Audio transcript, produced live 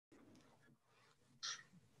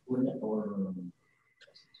Mr.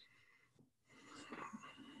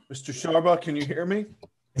 Sharbaugh, can you hear me?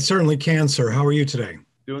 I certainly can, sir. How are you today?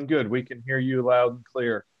 Doing good. We can hear you loud and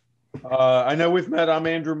clear. I know we've met. I'm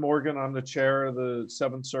Andrew Morgan. I'm the chair of the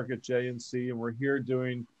Seventh Circuit J&C, and we're here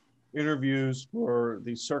doing interviews for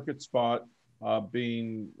the circuit spot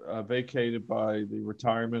being vacated by the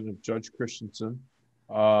retirement of Judge Christensen.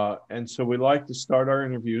 And so we like to start our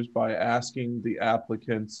interviews by asking the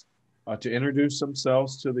applicants to introduce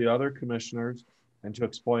themselves to the other commissioners and to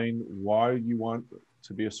explain why you want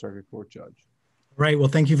to be a circuit court judge. Right. Well,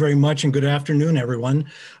 thank you very much, and good afternoon,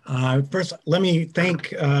 everyone. First, let me thank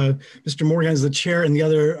Mr. Morgan as the chair and the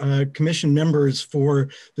other commission members for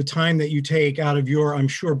the time that you take out of your, I'm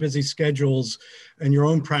sure, busy schedules and your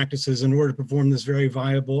own practices in order to perform this very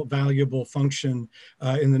valuable function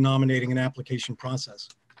in the nominating and application process.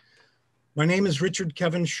 My name is Richard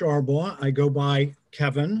Kevin Sharbaugh. I go by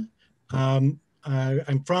Kevin. I'm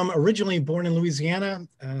originally born in Louisiana.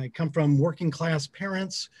 I come from working class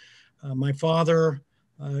parents. My father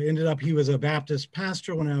he was a Baptist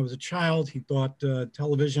pastor when I was a child. He thought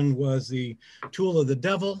television was the tool of the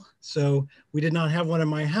devil. So we did not have one in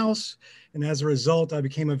my house. And as a result, I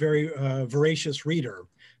became a very voracious reader.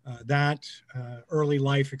 That early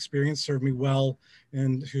life experience served me well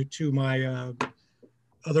and to my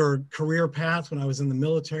other career path when I was in the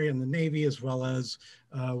military and the Navy, as well as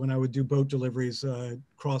when I would do boat deliveries,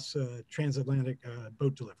 cross transatlantic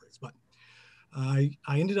boat deliveries. But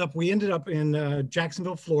we ended up in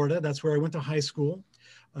Jacksonville, Florida. That's where I went to high school.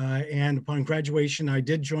 And upon graduation, I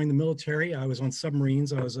did join the military. I was on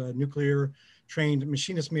submarines. I was a nuclear trained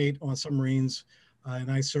machinist mate on submarines.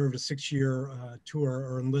 And I served a 6-year tour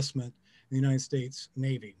or enlistment in the United States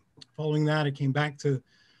Navy. Following that, I came back to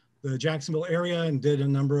the Jacksonville area and did a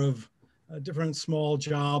number of different small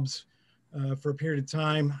jobs for a period of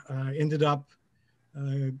time.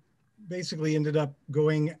 Basically ended up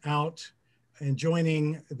going out and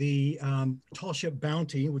joining the tall ship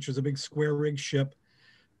Bounty, which was a big square rig ship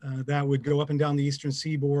that would go up and down the eastern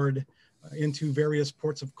seaboard into various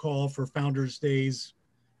ports of call for Founders Days,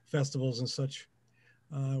 festivals and such.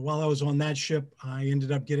 While I was on that ship, I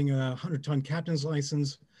ended up getting a 100-ton captain's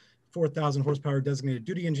license, 4,000 horsepower designated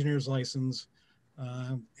duty engineer's license.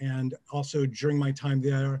 And also during my time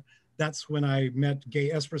there, that's when I met Gay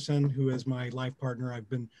Esperson, who is my life partner.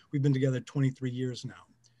 We've been together 23 years now.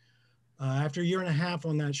 After a year and a half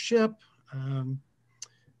on that ship,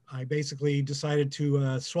 I basically decided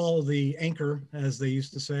to swallow the anchor, as they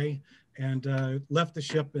used to say, and left the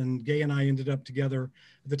ship, and Gay and I ended up together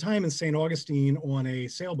at the time in St. Augustine on a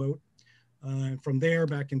sailboat. And from there,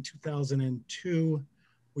 back in 2002,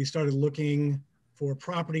 we started looking for a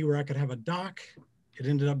property where I could have a dock. It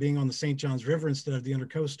ended up being on the St. Johns River instead of the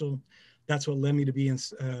intercoastal. That's what led me to be in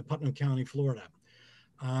Putnam County, Florida.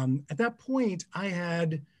 At that point, I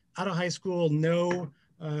had, out of high school, no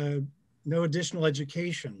additional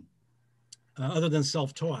education other than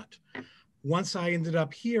self-taught. Once I ended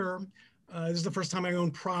up here, this is the first time I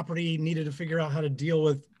owned property, needed to figure out how to deal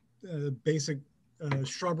with basic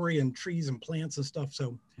shrubbery and trees and plants and stuff.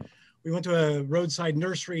 So we went to a roadside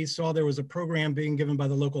nursery, saw there was a program being given by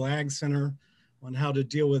the local ag center on how to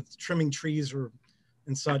deal with trimming trees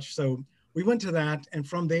and such. So we went to that, and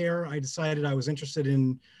from there, I decided I was interested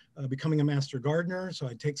in becoming a master gardener. So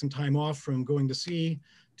I'd take some time off from going to sea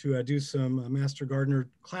to do some master gardener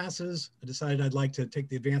classes. I decided I'd like to take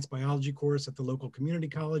the advanced biology course at the local community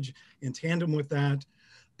college in tandem with that.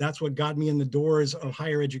 That's what got me in the doors of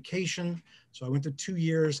higher education. So I went to 2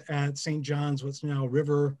 years at St. John's, what's now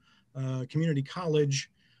River Community College.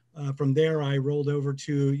 From there, I rolled over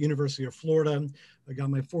to University of Florida. I got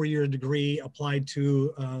my 4-year degree, applied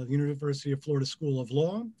to the University of Florida School of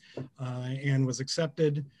Law, and was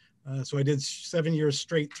accepted. So I did 7 years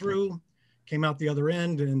straight through, came out the other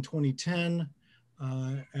end in 2010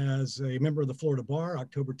 as a member of the Florida Bar,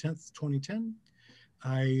 October 10th, 2010.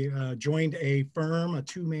 I joined a firm, a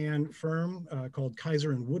 2-man firm called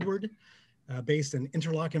Kaiser and Woodward, based in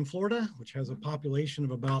Interlochen, Florida, which has a population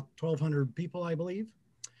of about 1,200 people, I believe.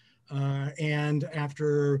 And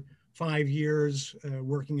after 5 years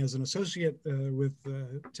working as an associate with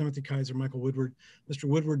Timothy Kaiser, Michael Woodward, Mr.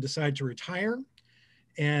 Woodward decided to retire.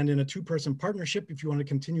 And in a 2-person partnership, if you want to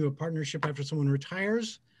continue a partnership after someone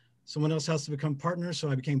retires, someone else has to become partner.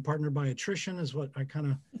 So I became partner by attrition, is what I kind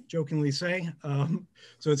of jokingly say.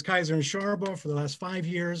 So it's Kaiser and Sharbaugh for the last 5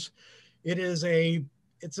 years.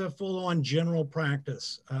 It's a full-on general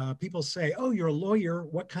practice. People say, oh, you're a lawyer.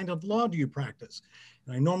 What kind of law do you practice?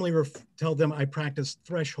 And I normally tell them I practice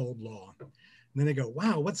threshold law. And then they go,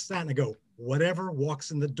 wow, what's that? And I go, whatever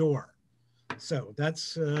walks in the door. So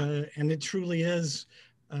that's, and it truly is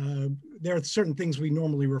There are certain things we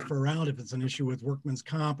normally refer out if it's an issue with workman's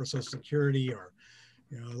comp or Social Security, or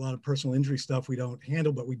a lot of personal injury stuff we don't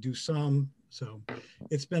handle, but we do some. So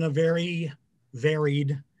it's been a very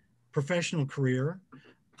varied professional career.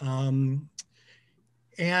 And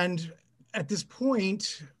at this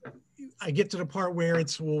point, I get to the part where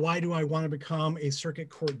it's, well, why do I want to become a circuit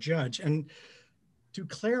court judge? And to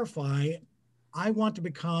clarify, I want to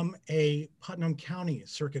become a Putnam County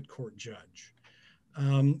Circuit Court judge.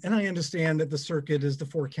 And I understand that the circuit is the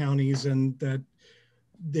 4 counties, and that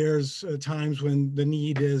there's times when the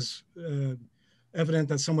need is evident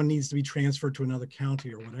that someone needs to be transferred to another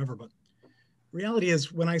county or whatever. But reality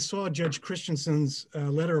is, when I saw Judge Christensen's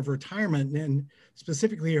letter of retirement, and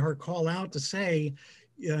specifically her call out to say,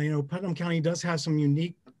 Putnam County does have some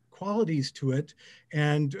unique qualities to it,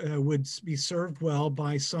 and would be served well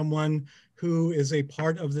by someone who is a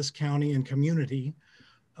part of this county and community,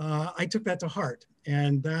 I took that to heart.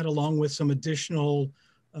 And that, along with some additional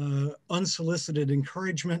unsolicited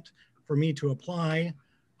encouragement for me to apply,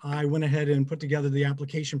 I went ahead and put together the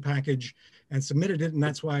application package and submitted it. And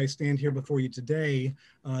that's why I stand here before you today,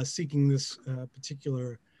 seeking this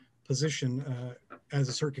particular position as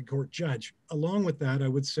a circuit court judge. Along with that, I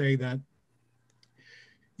would say that,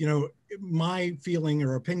 my feeling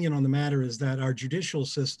or opinion on the matter is that our judicial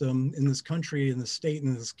system in this country, in the state,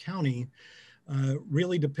 and in this county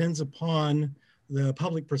really depends upon the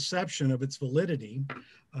public perception of its validity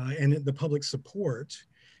and the public support.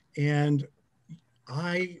 And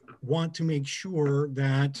I want to make sure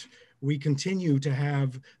that we continue to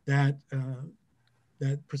have that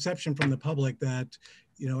that perception from the public that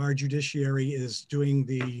our judiciary is doing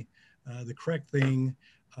the correct thing,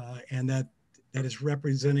 and that is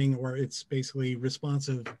representing, or it's basically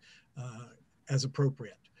responsive as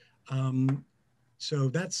appropriate. So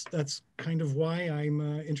that's kind of why I'm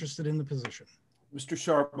interested in the position. Mr.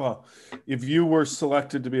 Sharbaugh, if you were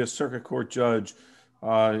selected to be a circuit court judge,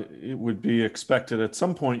 it would be expected at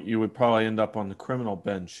some point you would probably end up on the criminal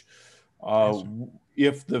bench. Yes,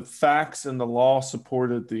 if the facts and the law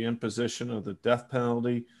supported the imposition of the death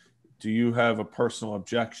penalty, do you have a personal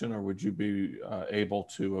objection, or would you be able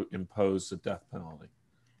to impose the death penalty?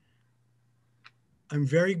 I'm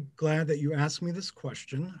very glad that you asked me this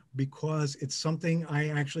question, because it's something I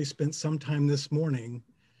actually spent some time this morning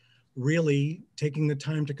really taking the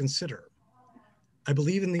time to consider. I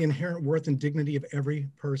believe in the inherent worth and dignity of every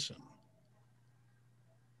person.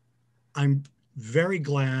 I'm very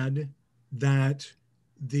glad that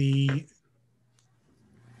the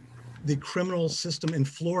criminal system in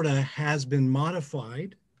Florida has been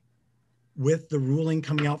modified with the ruling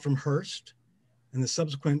coming out from Hearst and the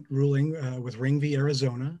subsequent ruling with Ring v.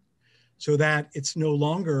 Arizona, so that it's no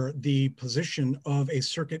longer the position of a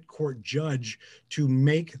circuit court judge to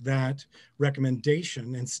make that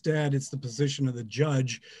recommendation. Instead, it's the position of the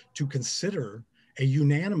judge to consider a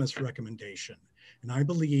unanimous recommendation. And I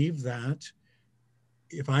believe that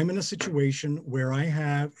if I'm in a situation where I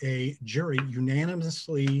have a jury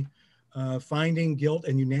unanimously finding guilt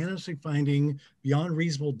and unanimously finding beyond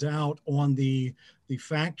reasonable doubt on the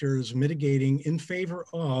factors mitigating in favor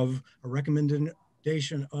of a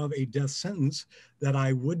recommendation of a death sentence, that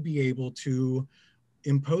I would be able to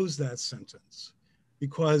impose that sentence,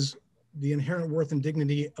 because the inherent worth and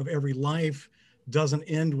dignity of every life doesn't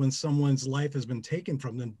end when someone's life has been taken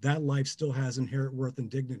from them. That life still has inherent worth and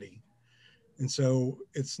dignity. And so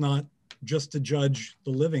it's not just to judge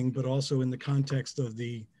the living, but also in the context of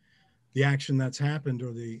the action that's happened,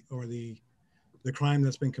 or the crime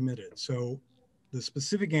that's been committed. So the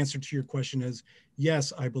specific answer to your question is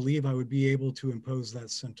yes, I believe I would be able to impose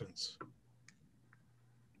that sentence.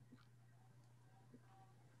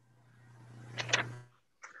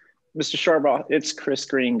 Mr. Sharbaugh, it's Chris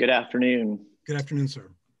Green. Good afternoon. Good afternoon,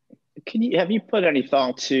 sir. Have you put any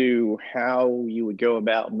thought to how you would go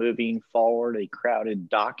about moving forward a crowded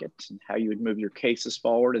docket, and how you would move your cases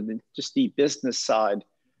forward, and then just the business side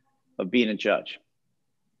of being a judge?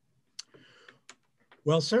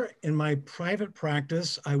 Well, sir, in my private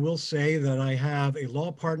practice, I will say that I have a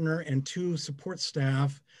law partner and 2 support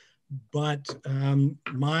staff, but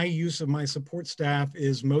my use of my support staff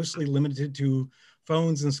is mostly limited to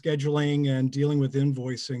phones and scheduling and dealing with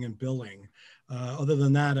invoicing and billing. Other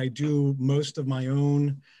than that, I do most of my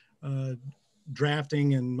own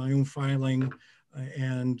drafting and my own filing,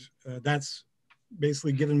 and that's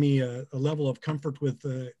basically given me a level of comfort with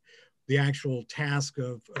the actual task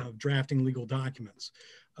of drafting legal documents.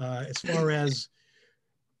 As far as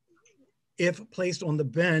if placed on the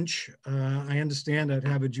bench, I understand I'd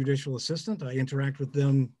have a judicial assistant. I interact with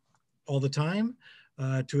them all the time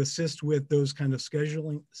to assist with those kind of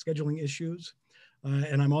scheduling issues.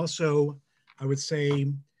 And I'm also, I would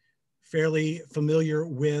say, fairly familiar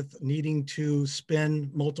with needing to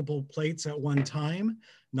spin multiple plates at one time,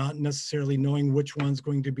 not necessarily knowing which one's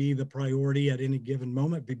going to be the priority at any given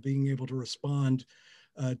moment, but being able to respond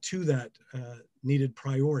to that needed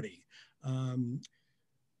priority.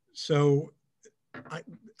 So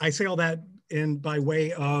I say all that by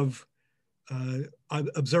way of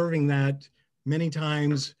observing that many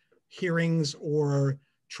times hearings or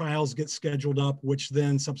trials get scheduled up, which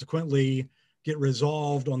then subsequently get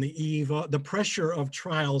resolved on the eve. The pressure of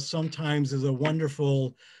trials sometimes is a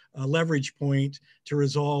wonderful leverage point to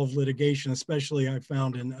resolve litigation, especially I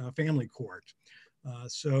found in family court.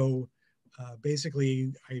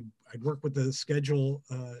 Basically, I'd work with the schedule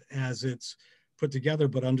as it's put together,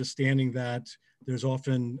 but understanding that there's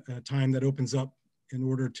often time that opens up in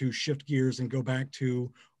order to shift gears and go back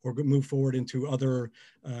to or move forward into other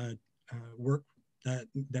work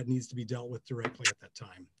that needs to be dealt with directly at that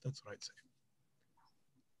time. That's what I'd say.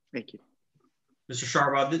 Thank you. Mr.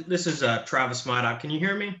 Sharbaugh, this is Travis Mydock. Can you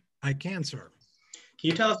hear me? I can, sir. Can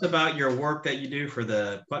you tell us about your work that you do for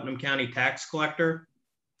the Putnam County Tax Collector?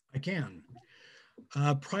 I can.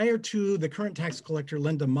 Prior to the current tax collector,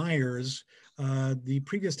 Linda Myers, the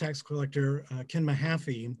previous tax collector, Ken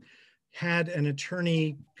Mahaffey, had an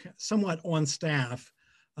attorney somewhat on staff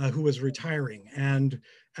who was retiring. And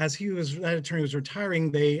as that attorney was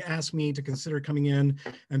retiring, they asked me to consider coming in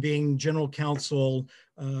and being general counsel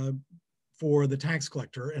for the tax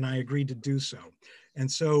collector, and I agreed to do so. And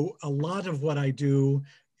so a lot of what I do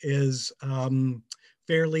is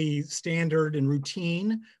fairly standard and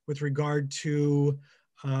routine with regard to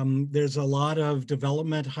there's a lot of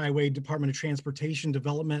development, Highway Department of Transportation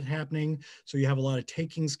development happening. So you have a lot of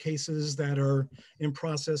takings cases that are in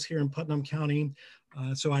process here in Putnam County.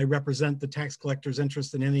 So I represent the tax collector's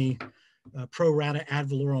interest in any pro rata ad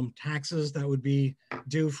valorem taxes that would be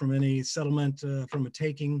due from any settlement from a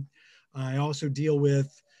taking. I also deal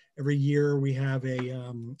with, every year we have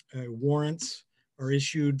warrants are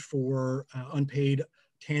issued for unpaid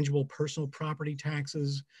tangible personal property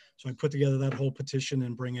taxes. So I put together that whole petition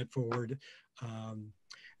and bring it forward.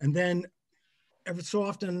 And then every so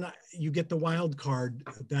often you get the wild card.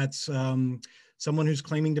 That's someone who's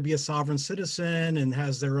claiming to be a sovereign citizen and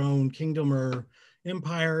has their own kingdom or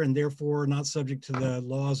empire and therefore not subject to the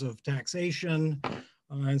laws of taxation.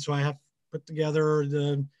 And so I have put together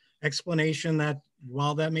the explanation that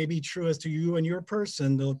while that may be true as to you and your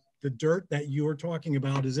person, the dirt that you are talking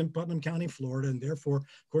about is in Putnam County, Florida, and therefore,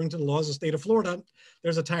 according to the laws of the state of Florida,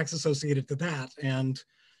 there's a tax associated to that. And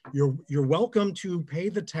you're welcome to pay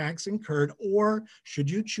the tax incurred, or should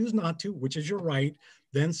you choose not to, which is your right,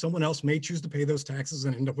 then someone else may choose to pay those taxes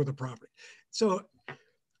and end up with a property. So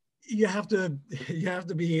you have to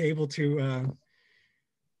be able to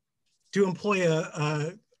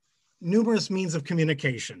employ numerous means of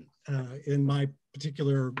communication in my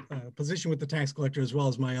particular position with the tax collector, as well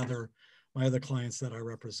as my other clients that I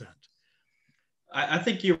represent. I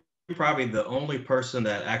think you're probably the only person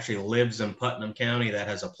that actually lives in Putnam County that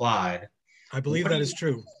has applied. I believe that is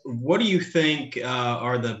true. What do you think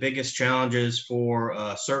are the biggest challenges for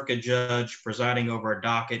a circuit judge presiding over a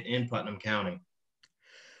docket in Putnam County?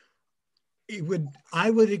 I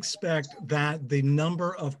would expect that the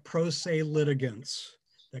number of pro se litigants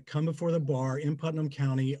that come before the bar in Putnam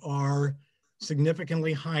County are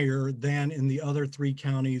significantly higher than in the other 3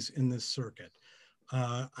 counties in this circuit.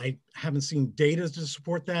 I haven't seen data to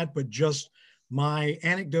support that, but just my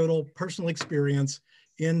anecdotal personal experience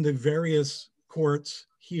in the various courts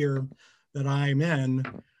here that I'm in,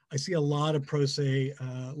 I see a lot of pro se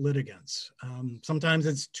litigants. Sometimes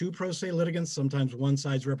it's 2 pro se litigants, sometimes one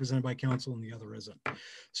side's represented by counsel and the other isn't.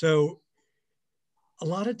 So a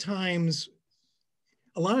lot of times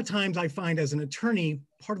I find as an attorney,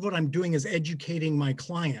 part of what I'm doing is educating my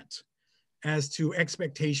client as to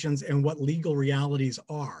expectations and what legal realities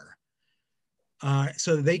are,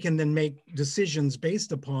 so that they can then make decisions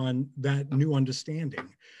based upon that new understanding.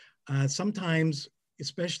 Sometimes,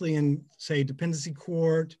 especially in, say, dependency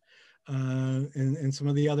court and some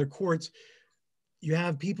of the other courts, you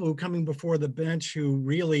have people who coming before the bench who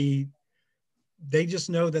really, they just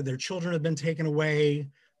know that their children have been taken away,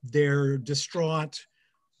 they're distraught,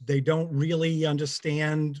 they don't really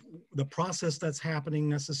understand the process that's happening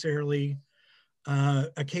necessarily.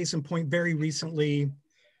 A case in point, very recently,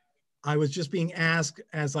 I was just being asked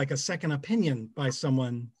as like a second opinion by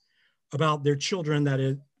someone about their children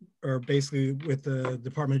that are basically with the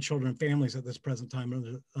Department of Children and Families at this present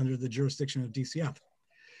time under the jurisdiction of DCF.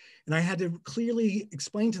 And I had to clearly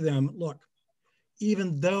explain to them, look,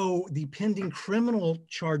 even though the pending criminal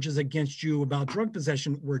charges against you about drug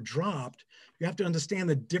possession were dropped, you have to understand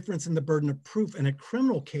the difference in the burden of proof in a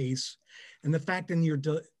criminal case and the fact in your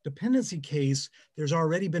dependency case, there's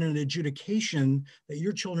already been an adjudication that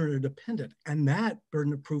your children are dependent. And that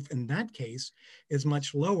burden of proof in that case is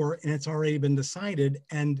much lower, and it's already been decided,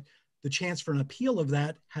 and the chance for an appeal of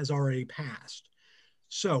that has already passed.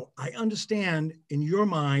 So I understand in your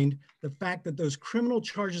mind, the fact that those criminal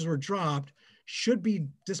charges were dropped should be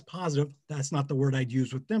dispositive. That's not the word I'd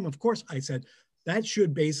use with them. Of course, I said that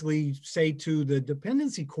should basically say to the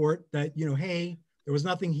dependency court that, you know, hey, there was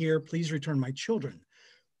nothing here, please return my children.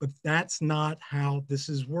 But that's not how this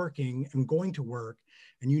is working and going to work.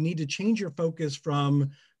 And you need to change your focus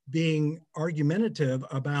from being argumentative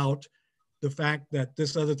about the fact that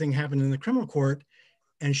this other thing happened in the criminal court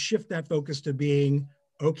and shift that focus to being,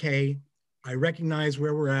 okay, I recognize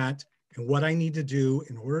where we're at and what I need to do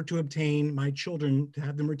in order to obtain my children, to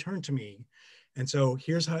have them returned to me. And so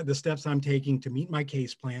here's how the steps I'm taking to meet my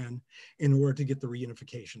case plan in order to get the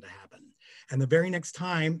reunification to happen. And the very next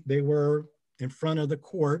time they were in front of the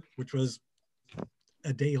court, which was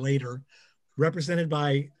a day later, represented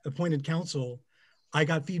by appointed counsel, I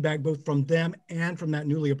got feedback both from them and from that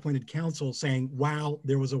newly appointed counsel saying, wow,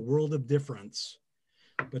 there was a world of difference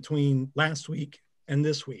between last week and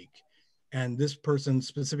this week. And this person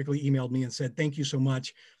specifically emailed me and said, thank you so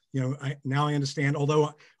much. You know, now I understand,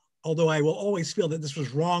 although I will always feel that this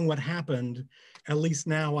was wrong what happened, at least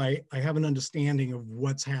now I have an understanding of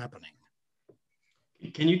what's happening.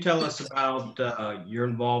 Can you tell us about your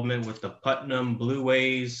involvement with the Putnam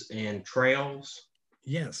Blueways and Trails?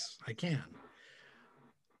 Yes, I can.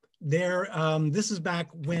 This is back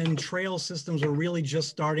when trail systems were really just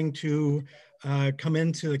starting to come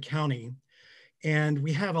into the county. And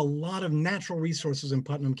we have a lot of natural resources in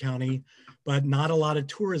Putnam County, but not a lot of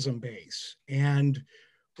tourism base. And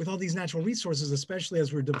with all these natural resources, especially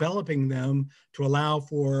as we're developing them to allow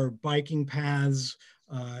for biking paths,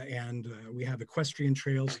 and we have equestrian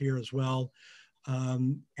trails here as well.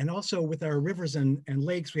 And also with our rivers and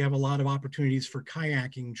lakes, we have a lot of opportunities for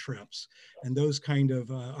kayaking trips and those kind of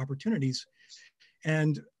opportunities.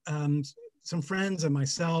 And some friends and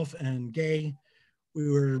myself and Gay, we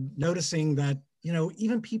were noticing that, you know,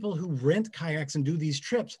 even people who rent kayaks and do these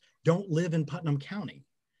trips don't live in Putnam County.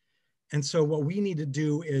 And so what we need to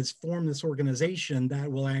do is form this organization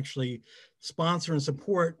that will actually sponsor and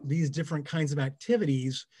support these different kinds of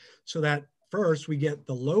activities so that first we get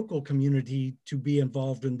the local community to be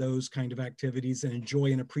involved in those kind of activities and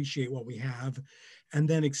enjoy and appreciate what we have, and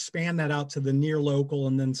then expand that out to the near local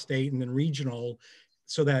and then state and then regional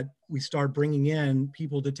so that we start bringing in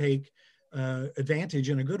people to take advantage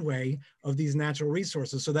in a good way of these natural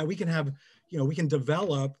resources so that we can have, you know, we can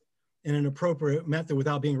develop in an appropriate method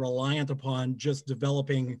without being reliant upon just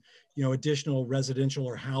developing, you know, additional residential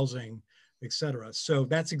or housing, et cetera. So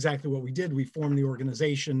that's exactly what we did. We formed the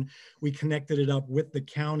organization. We connected it up with the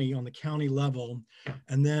county on the county level.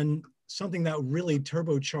 And then something that really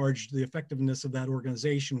turbocharged the effectiveness of that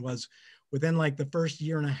organization was within like the first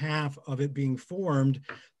year and a half of it being formed,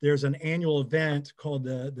 there's an annual event called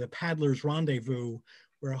the Paddlers Rendezvous,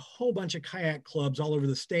 where a whole bunch of kayak clubs all over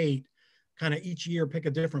the state kind of each year pick a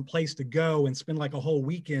different place to go and spend like a whole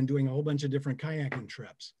weekend doing a whole bunch of different kayaking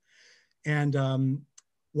trips. And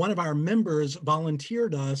one of our members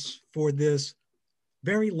volunteered us for this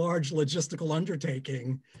very large logistical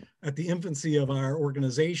undertaking at the infancy of our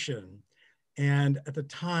organization. And at the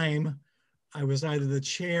time, I was either the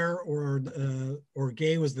chair or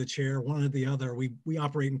Gay was the chair, one or the other. We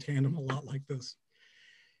operate in tandem a lot like this.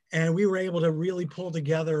 And we were able to really pull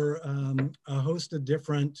together a host of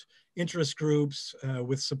different interest groups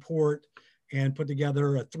with support and put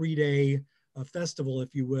together a 3-day festival,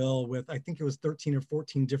 if you will, with I think it was 13 or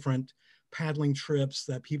 14 different paddling trips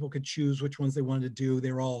that people could choose which ones they wanted to do.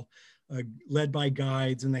 They were all led by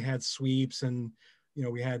guides and they had sweeps and, you know,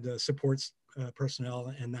 we had support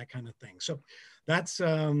personnel and that kind of thing. So that's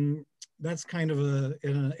kind of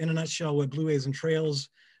in a nutshell what Blueways and Trails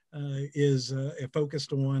is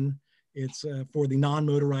focused on. It's for the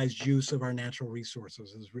non-motorized use of our natural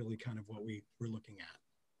resources is really kind of what we're looking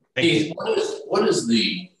at. Keith, what is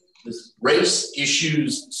this Race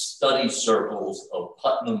Issues Study Circles of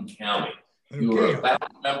Putnam County? Okay. You were a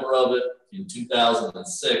founding member of it in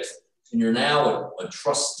 2006, and you're now a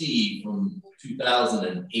trustee from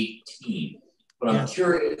 2018. But I'm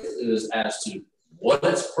curious as to what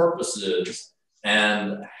its purpose is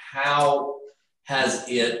and how has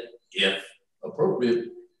it, if appropriate,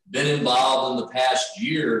 been involved in the past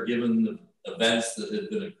year, given the events that have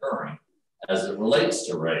been occurring as it relates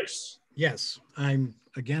to race? Yes, I'm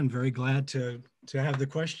again, very glad to have the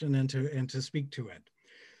question and to speak to it.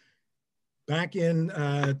 Back in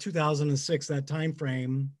 2006, that time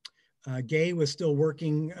frame, Gay was still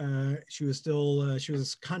working. She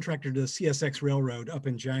was contracted to the CSX Railroad up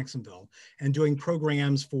in Jacksonville and doing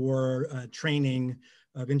programs for training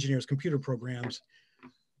of engineers, computer programs.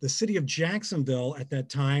 The city of Jacksonville at that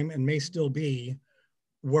time, and may still be,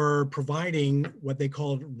 were providing what they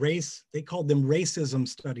called them racism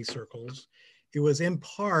study circles. It was in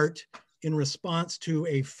part in response to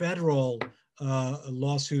a federal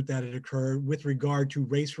lawsuit that had occurred with regard to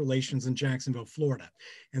race relations in Jacksonville, Florida.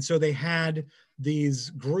 And so they had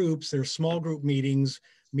these groups, their small group meetings,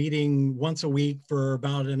 meeting once a week for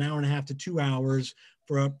about an hour and a half to 2 hours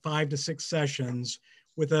for 5 to 6 sessions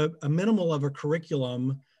with a minimal of a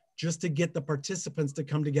curriculum, just to get the participants to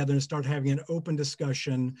come together and start having an open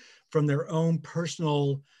discussion from their own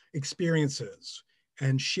personal experiences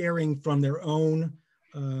and sharing from their own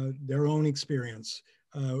experience,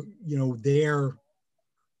 their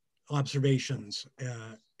observations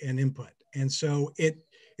and input. And so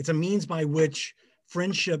it's a means by which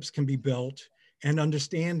friendships can be built and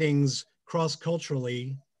understandings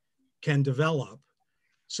cross-culturally can develop,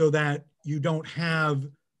 so that you don't have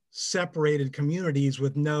separated communities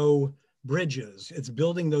with no bridges. It's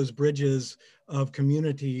building those bridges of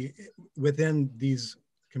community within these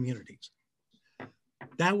communities.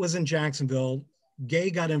 That was in Jacksonville. Gay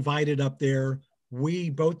got invited up there. We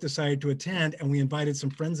both decided to attend, and we invited some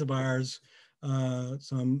friends of ours,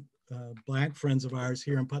 some Black friends of ours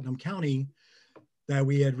here in Putnam County that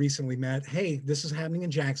we had recently met. Hey, this is happening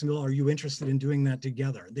in Jacksonville. Are you interested in doing that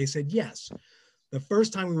together? They said yes. The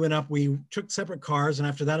first time we went up, we took separate cars. And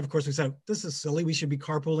after that, of course, we said, this is silly. We should be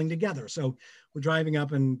carpooling together. So we're driving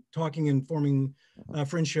up and talking and forming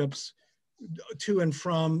friendships to and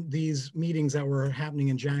from these meetings that were happening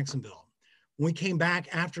in Jacksonville. When we came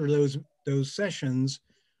back after those sessions,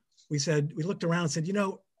 we looked around and said,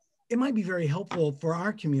 it might be very helpful for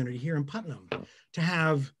our community here in Putnam to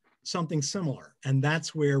have something similar. And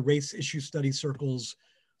that's where Race Issue Study Circles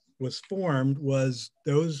was formed, was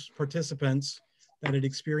those participants that had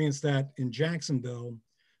experienced that in Jacksonville,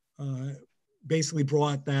 basically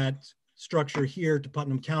brought that structure here to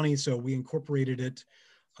Putnam County. So we incorporated it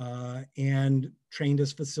and trained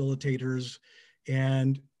as facilitators.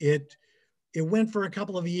 And it went for a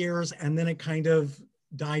couple of years, and then it kind of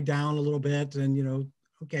died down a little bit, and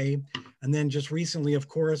okay. And then just recently, of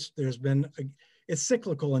course, there's been, it's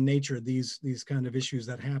cyclical in nature, these kind of issues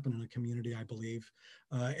that happen in a community, I believe.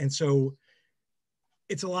 And so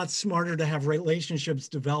it's a lot smarter to have relationships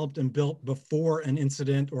developed and built before an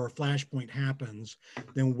incident or a flashpoint happens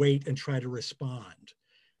than wait and try to respond.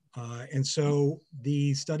 And so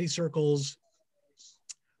the study circles,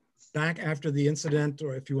 back after the incident,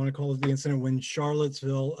 or if you want to call it the incident, when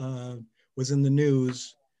Charlottesville was in the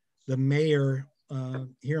news, the mayor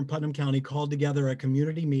here in Putnam County called together a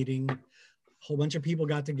community meeting. A whole bunch of people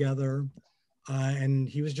got together, and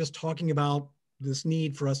he was just talking about this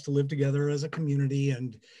need for us to live together as a community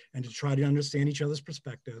and to try to understand each other's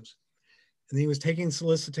perspectives. And he was taking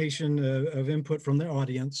solicitation of input from the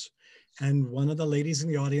audience. And one of the ladies in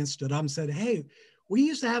the audience stood up and said, hey, we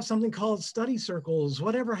used to have something called study circles.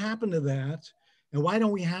 Whatever happened to that? And why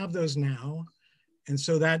don't we have those now? And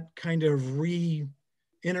so that kind of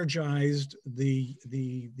re-energized the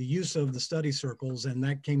use of the study circles, and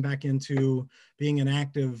that came back into being an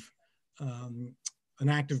active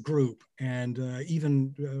group. And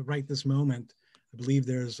even right this moment, I believe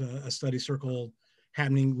there's a study circle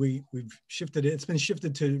happening. We've shifted it. It's been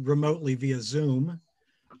shifted to remotely via Zoom,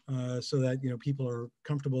 so that people are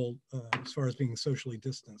comfortable as far as being socially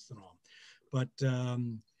distanced and all. But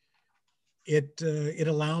it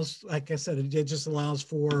allows, like I said, it just allows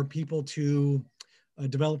for people to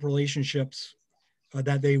develop relationships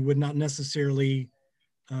that they would not necessarily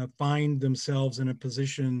find themselves in a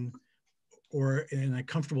position or in a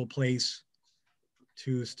comfortable place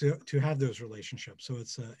to have those relationships. So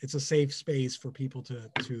it's a safe space for people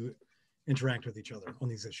to interact with each other on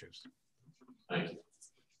these issues. Thank you.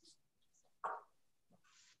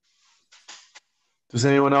 Does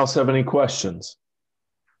anyone else have any questions?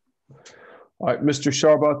 All right, Mr.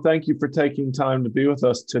 Sharbaugh, thank you for taking time to be with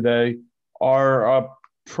us today. Our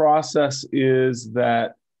process is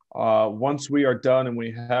that once we are done and we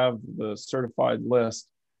have the certified list,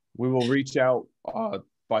 we will reach out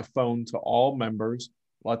by phone to all members,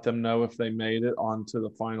 let them know if they made it onto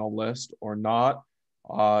the final list or not.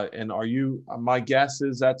 And my guess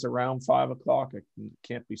is that's around 5 o'clock. I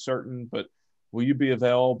can't be certain, but will you be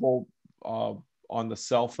available on the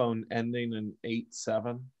cell phone ending in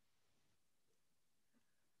 87?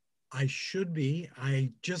 I should be.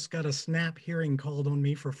 I just got a snap hearing called on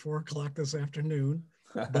me for 4 o'clock this afternoon,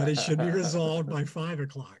 but it should be resolved by 5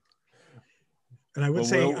 o'clock. And I would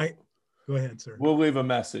say, go ahead, sir. We'll leave a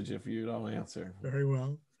message if you don't answer. Very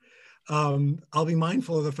well. I'll be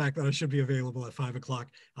mindful of the fact that I should be available at 5 o'clock.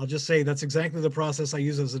 I'll just say that's exactly the process I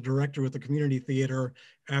use as a director with the community theater.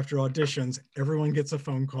 After auditions, everyone gets a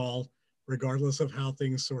phone call, regardless of how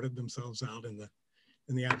things sorted themselves out in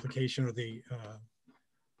the application or the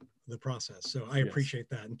process. So I appreciate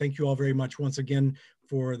that. And thank you all very much once again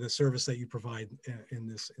for the service that you provide in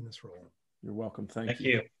this role. You're welcome. Thank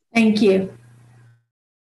you. Thank you.